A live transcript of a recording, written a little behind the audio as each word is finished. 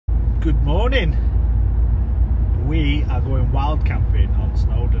Good morning. We are going wild camping on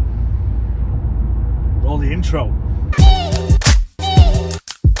Snowdon. Roll the intro.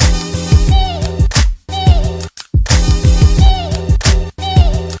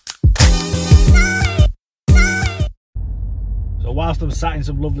 So whilst I'm sat in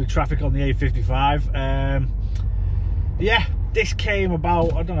some lovely traffic on the A55, yeah, this came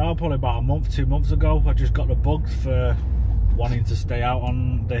about, I don't know, probably about a month, 2 months ago. I just got the bug for wanting to stay out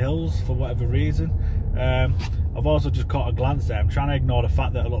on the hills for whatever reason. I've also just caught a glance there. I'm trying to ignore the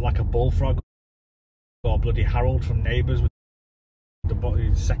fact that I look like a bullfrog or bloody Harold from Neighbours with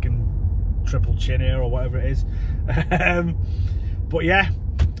the second triple chin here or whatever it is. But yeah,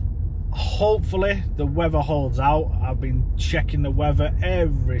 hopefully the weather holds out. I've been checking the weather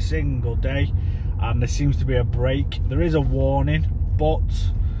every single day and there seems to be a break. There is a warning,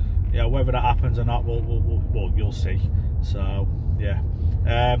 but yeah, whether that happens or not, well, you'll see. So yeah,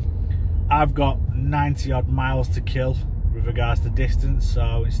 I've got 90 odd miles to kill with regards to distance,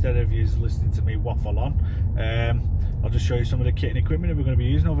 so instead of you listening to me waffle on, I'll just show you some of the kit and equipment that we're going to be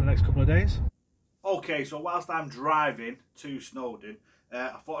using over the next couple of days. Okay, so whilst I'm driving to Snowdon,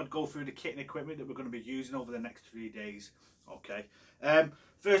 I thought I'd go through the kit and equipment that we're going to be using over the next 3 days. Okay,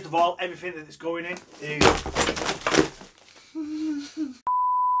 first of all, everything that's going in is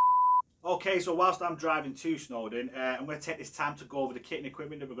okay, so whilst I'm driving to Snowdon, I'm going to take this time to go over the kit and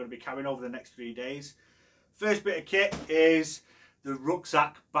equipment that we're going to be carrying over the next 3 days. First bit of kit is the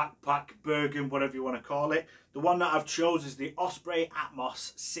rucksack, backpack, Bergen, whatever you want to call it. The one that I've chosen is the Osprey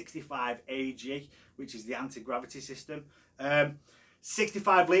Atmos 65 AG, which is the anti-gravity system.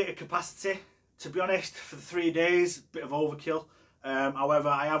 65 litre capacity. To be honest, for the 3 days, bit of overkill. However,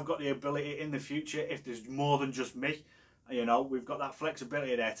 I have got the ability in the future, if there's more than just me, you know, we've got that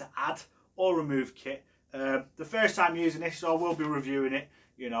flexibility there to add or remove kit. The first time using this, so I will be reviewing it,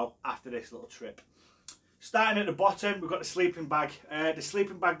 you know, after this little trip. Starting at the bottom, we've got the sleeping bag. The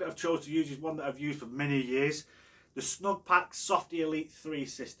sleeping bag that I've chosen to use is one that I've used for many years. The Snugpack Softy Elite 3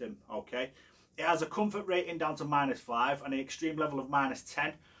 system, okay. It has a comfort rating down to -5 and an extreme level of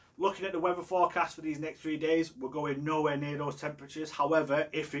 -10. Looking at the weather forecast for these next 3 days, we're going nowhere near those temperatures. However,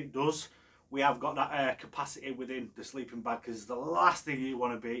 if it does, we have got that capacity within the sleeping bag, because the last thing you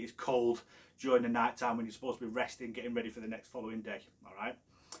want to be is cold during the night time when you're supposed to be resting, getting ready for the next following day. All right.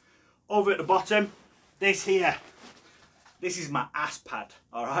 Over at the bottom, this here, this is my ass pad.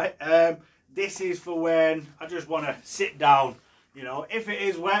 All right. This is for when I just want to sit down. You know, if it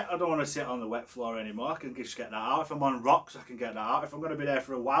is wet, I don't want to sit on the wet floor anymore. I can just get that out. If I'm on rocks, I can get that out. If I'm going to be there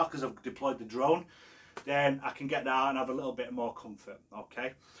for a while because I've deployed the drone, then I can get that out and have a little bit more comfort.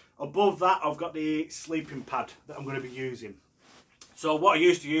 Okay. Above that, I've got the sleeping pad that I'm going to be using. So what I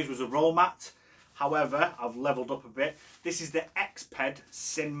used to use was a roll mat. However, I've leveled up a bit. This is the Xped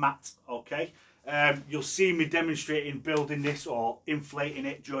Sin Mat. Okay. You'll see me demonstrating building this or inflating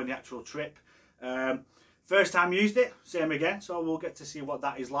it during the actual trip. First time used it, same again. So we'll get to see what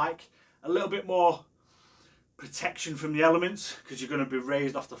that is like. A little bit more protection from the elements because you're going to be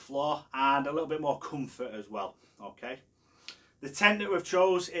raised off the floor, and a little bit more comfort as well. Okay. The tent that we've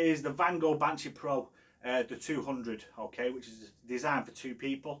chose is the Van Gogh Banshee Pro, the 200, okay, which is designed for 2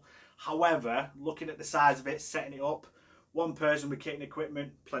 people. However, looking at the size of it, setting it up, 1 person with kit and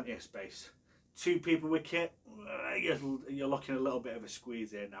equipment, plenty of space. 2 people with kit, you're looking a little bit of a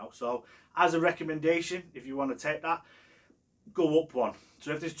squeeze here now. So as a recommendation, if you want to take that, go up 1.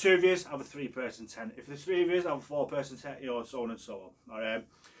 So if there's 2 of you, have a 3-person tent. If there's 3 of you, have a 4-person tent, you know, so on and so on. All right.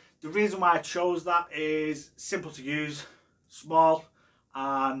 The reason why I chose that is simple to use, small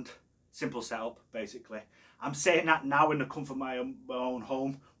and simple setup, basically. I'm saying that now in the comfort of my own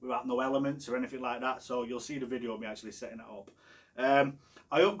home without no elements or anything like that, so you'll see the video of me actually setting it up.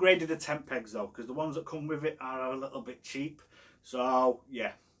 I upgraded the tent pegs though, because the ones that come with it are a little bit cheap. So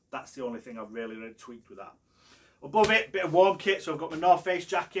yeah, that's the only thing I've really tweaked with that. Above it, bit of warm kit, so I've got my North Face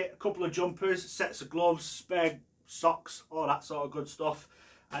jacket, a couple of jumpers, sets of gloves, spare socks, all that sort of good stuff,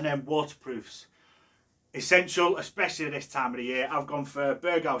 and then waterproofs. Essential, especially this time of the year. I've gone for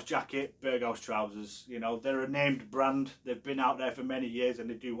Berghaus jacket, Berghaus trousers. You know, they're a named brand. They've been out there for many years and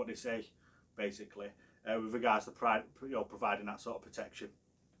they do what they say, basically, with regards to providing that sort of protection.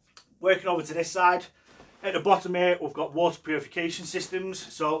 Working over to this side, at the bottom here, we've got water purification systems.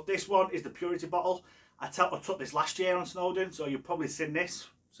 So this one is the Purity bottle. I took this last year on Snowdon, so you've probably seen this.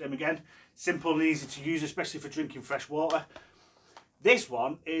 Same again, simple and easy to use, especially for drinking fresh water. This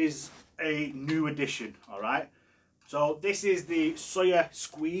one is a new addition, all right? So this is the Soya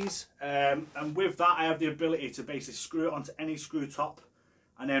Squeeze, and with that I have the ability to basically screw it onto any screw top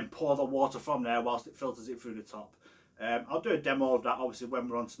and then pour the water from there whilst it filters it through the top. I'll do a demo of that obviously when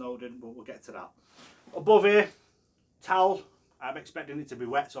we're on Snowdon, but we'll get to that. Above here, towel. I'm expecting it to be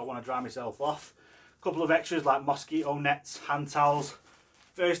wet, so I want to dry myself off. A couple of extras like mosquito nets, hand towels,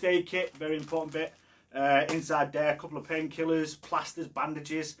 first aid kit, very important bit. Inside there, a couple of painkillers, plasters,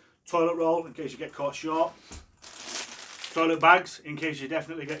 bandages, toilet roll in case you get caught short, toilet bags in case you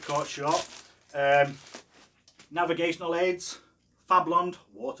definitely get caught short, navigational aids, Fablond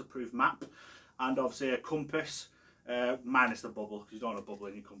waterproof map, and obviously a compass, minus the bubble because you don't want a bubble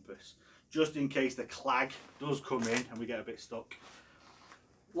in your compass, just in case the clag does come in and we get a bit stuck.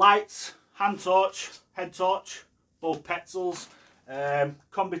 Lights, hand torch, head torch, both petzels,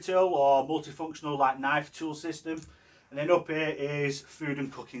 combi tool or multifunctional like knife tool system, and then up here is food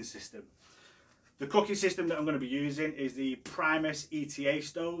and cooking system. The cooking system that I'm going to be using is the Primus ETA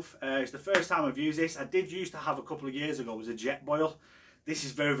stove. It's the first time I've used this. I did used to have a couple of years ago, it was a jet boil. This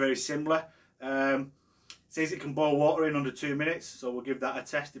is very, very similar. Says it can boil water in under 2 minutes, so we'll give that a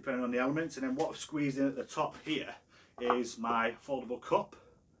test depending on the elements. And then what I've squeezed in at the top here is my foldable cup.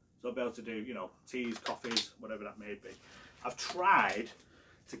 So I'll be able to do, you know, teas, coffees, whatever that may be. I've tried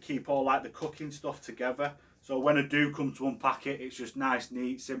to keep all like the cooking stuff together, so when I do come to unpack it, it's just nice,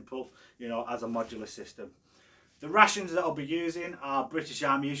 neat, simple, you know, as a modular system. The rations that I'll be using are British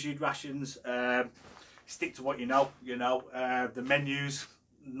Army issued rations. Stick to what you know. The menus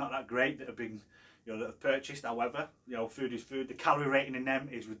not that great that have been, you know, that have purchased. However, you know, food is food. The calorie rating in them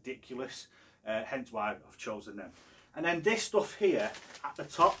is ridiculous, hence why I've chosen them. And then this stuff here at the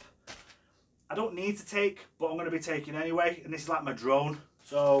top, I don't need to take, but I'm going to be taking anyway. And this is like my drone.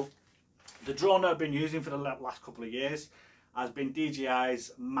 So the drone that I've been using for the last couple of years has been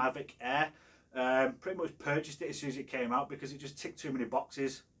DJI's Mavic Air. Pretty much purchased it as soon as it came out because it just ticked too many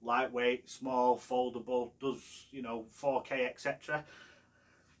boxes. Lightweight, small, foldable, does, you know, 4K, etc.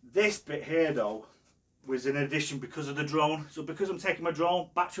 This bit here though was an addition because of the drone. So because I'm taking my drone,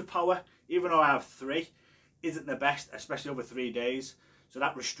 battery power, even though I have 3, isn't the best, especially over 3 days. So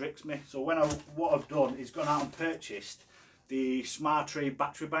that restricts me. So what I've done is gone out and purchased the Smartree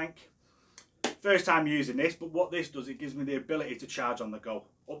battery bank. First time using this, but what this does, it gives me the ability to charge on the go,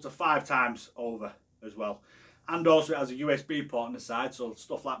 up to 5 times over as well. And also it has a USB port on the side, so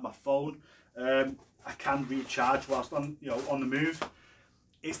stuff like my phone, I can recharge whilst on, you know, on the move.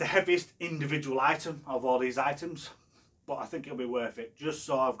 It's the heaviest individual item of all these items, but I think it'll be worth it, just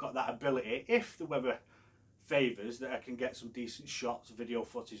so I've got that ability, if the weather favours, that I can get some decent shots, video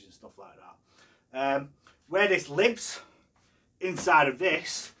footage and stuff like that. Where this lives, inside of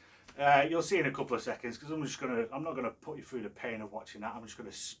this, you'll see in a couple of seconds, because I'm not gonna put you through the pain of watching that. I'm just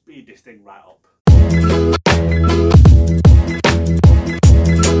gonna speed this thing right up.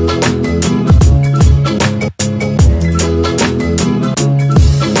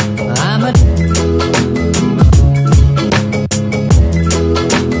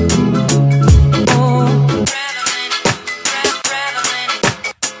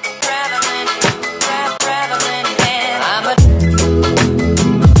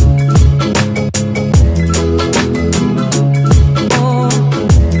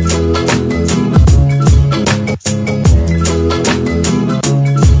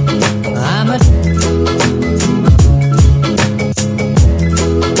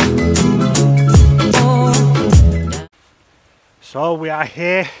 So we are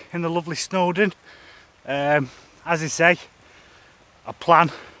here in the lovely Snowdon. As I say, a plan,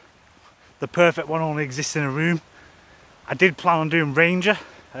 the perfect one only exists in a room. I did plan on doing Ranger.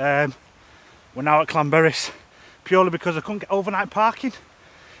 We're now at Clanberris purely because I couldn't get overnight parking.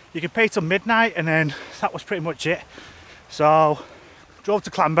 You could pay till midnight and then that was pretty much it. So drove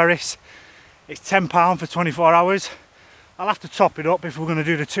to Clanberris. It's £10 for 24 hours. I'll have to top it up if we're going to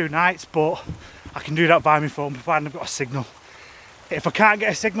do the 2 nights, but I can do that via my phone providing I've got a signal. If I can't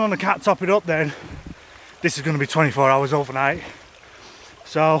get a signal and I can't top it up, then this is going to be 24 hours overnight.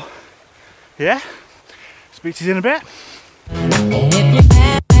 So yeah, speak to you in a bit.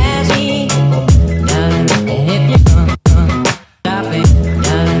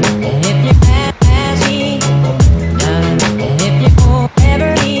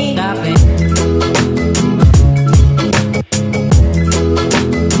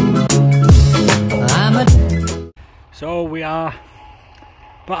 So we are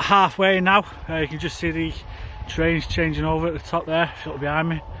about halfway now. You can just see the trains changing over at the top there, shut behind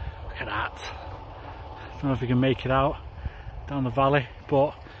me. Look at that. I don't know if you can make it out down the valley,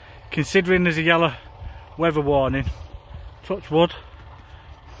 but considering there's a yellow weather warning, touch wood,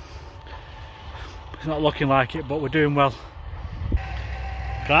 it's not looking like it, but we're doing well. Look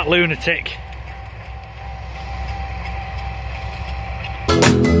at that lunatic.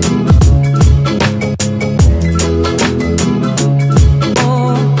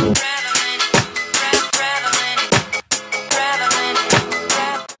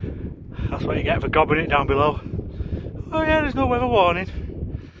 gobbing it down below. Oh yeah, there's no weather warning.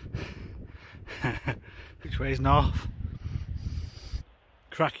 Which way is north?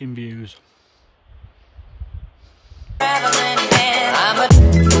 Cracking views.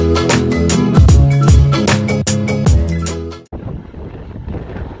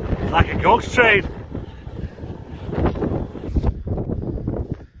 Like a ghost train.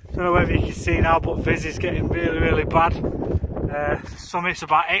 Don't know whether you can see now, but Viz is getting really bad. Summit's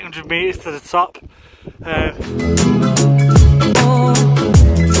about 800 metres to the top.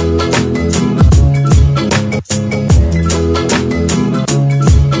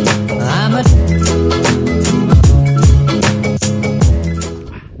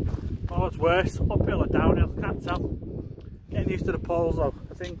 Oh, it's worse. Uphill or downhill, can't tell. Getting used to the poles though.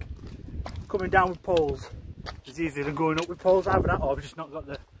 I think coming down with poles is easier than going up with poles. Either that or I've just not got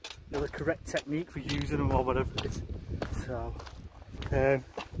the correct technique for using them or whatever it is. So, yeah.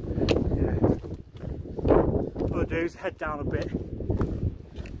 What I'll do is head down a bit,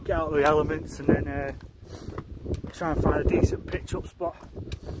 get out of the elements, and then try and find a decent pitch up spot.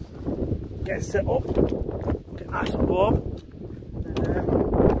 Get set up, get nice and warm, and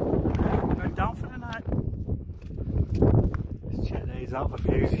going down for the night. Let's check these out for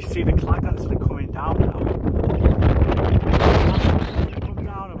views. You see the clag actually coming down now. Come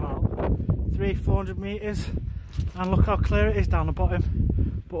down about 300-400 metres, and look how clear it is down the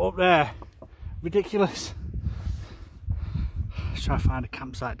bottom. But up there, ridiculous. Let's try to find a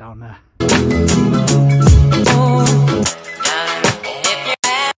campsite down there.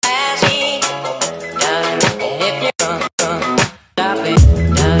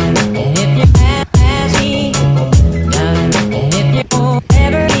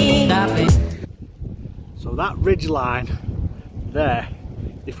 So that ridge line there,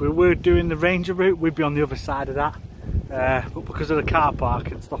 if we were doing the Ranger route, we'd be on the other side of that. But because of the car park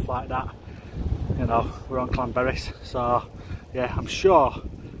and stuff like that, you know, we're on Clanberris. So yeah, I'm sure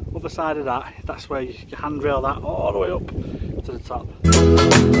other side of that, that's where you can handrail that all the way up to the top.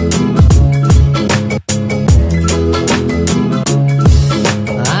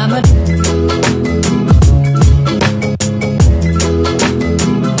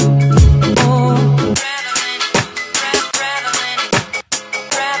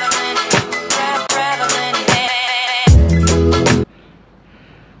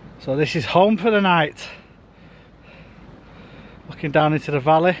 So this is home for the night. Looking down into the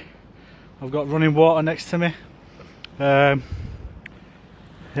valley. I've got running water next to me. Yeah,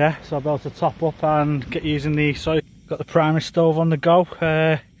 so I'll be able to top up and get using the soy. Got the primary stove on the go.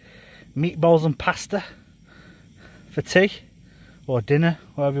 Meatballs and pasta for tea or dinner,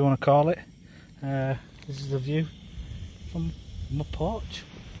 whatever you want to call it. This is the view from my porch.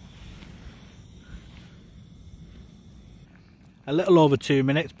 A little over 2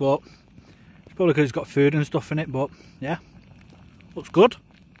 minutes, but it's probably because it's got food and stuff in it, but yeah, looks good.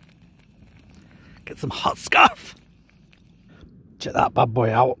 Get some hot scarf. Check that bad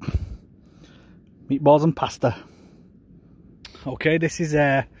boy out. Meatballs and pasta. Okay, this is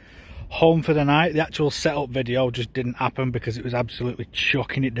home for the night. The actual setup video just didn't happen because it was absolutely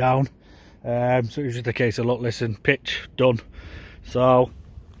chucking it down. So it was just a case of, look, listen, pitch, done. So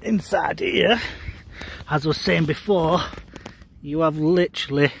inside here, as I was saying before, you have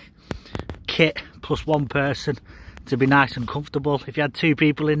literally kit plus one person to be nice and comfortable. If you had 2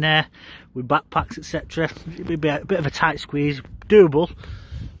 people in there with backpacks, etc., it'd be a bit of a tight squeeze, doable.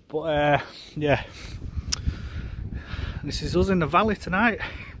 But yeah, this is us in the valley tonight.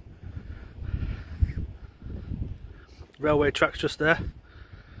 Railway tracks just there.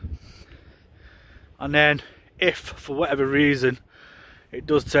 And then if for whatever reason it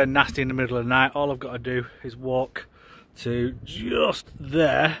does turn nasty in the middle of the night, all I've got to do is walk to just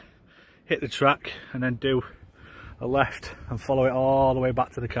there, hit the track, and then do a left and follow it all the way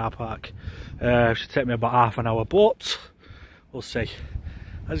back to the car park. It should take me about half an hour, but we'll see.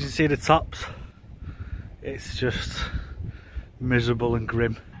 As you can see the tops, it's just miserable and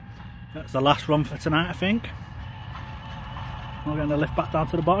grim. That's the last run for tonight, I think. We're going to lift back down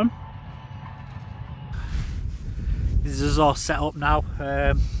to the bottom. This is all set up now.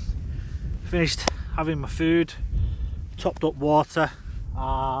 Finished having my food, topped up water,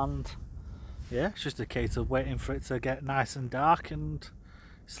 and yeah, it's just a case of waiting for it to get nice and dark and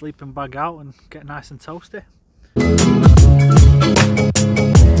sleeping bag out and get nice and toasty.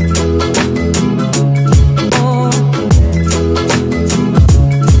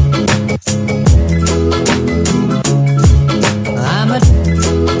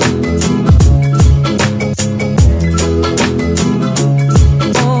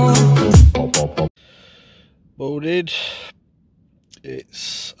 Loaded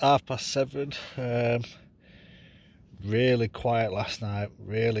It's 7:30. Really quiet last night,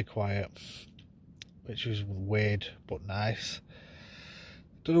 really quiet, which was weird but nice.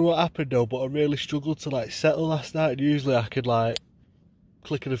 Don't know what happened though, but I really struggled to like settle last night. And usually I could like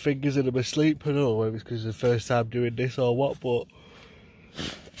clicking the fingers into my sleep. I don't know whether it's because it's the first time doing this or what, but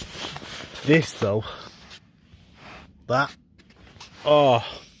this though,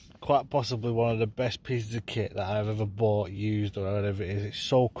 quite possibly one of the best pieces of kit that I've ever bought, used or whatever it is. It's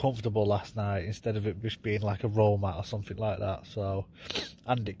so comfortable last night instead of it just being like a roll mat or something like that. So,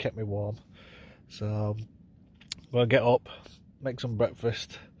 and it kept me warm. So I'm gonna get up, make some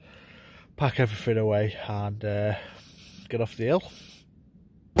breakfast, pack everything away, and get off the hill.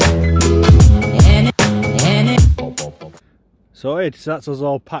 So that's us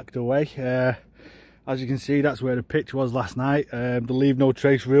all packed away. As you can see, that's where the pitch was last night. The leave no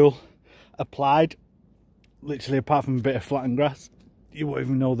trace rule applied. Literally, apart from a bit of flattened grass, you won't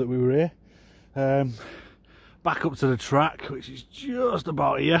even know that we were here. Back up to the track, which is just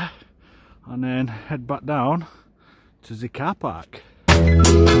about here, and then head back down to the car park.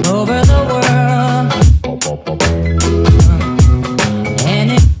 Over the world,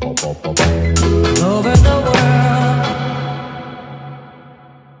 over the world.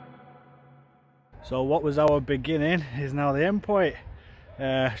 So what was our beginning is now the end point.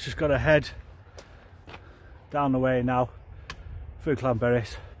 Just got to head down the way now through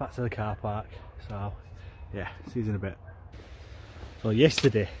Clanberries back to the car park. So yeah, see you in a bit. So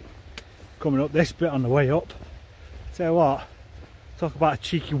yesterday, coming up this bit on the way up, tell you what, talk about a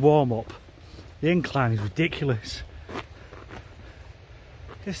cheeky warm up. The incline is ridiculous.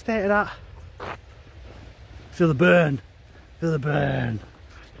 Just state of that. Feel the burn, feel the burn.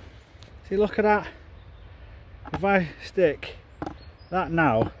 See, look at that. If I stick that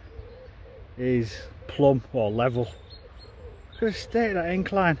now is plumb or level. Look at the state of that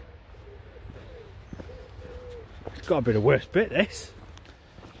incline. It's got to be the worst bit, this.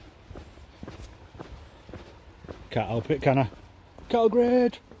 Can't help it, can I? Cattle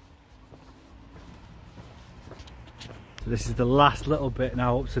grade. So this is the last little bit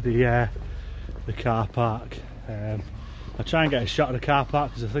now up to the car park. I'll try and get a shot of the car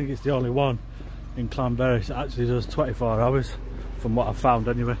park because I think it's the only one in Clanberries that actually does 24 hours, from what I've found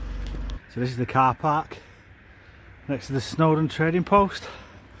anyway. So this is the car park next to the Snowdon trading post.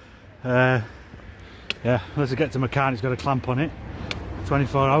 Yeah, unless I get to my car and it's got a clamp on it.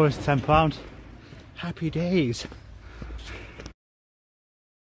 24 hours, £10. Happy days.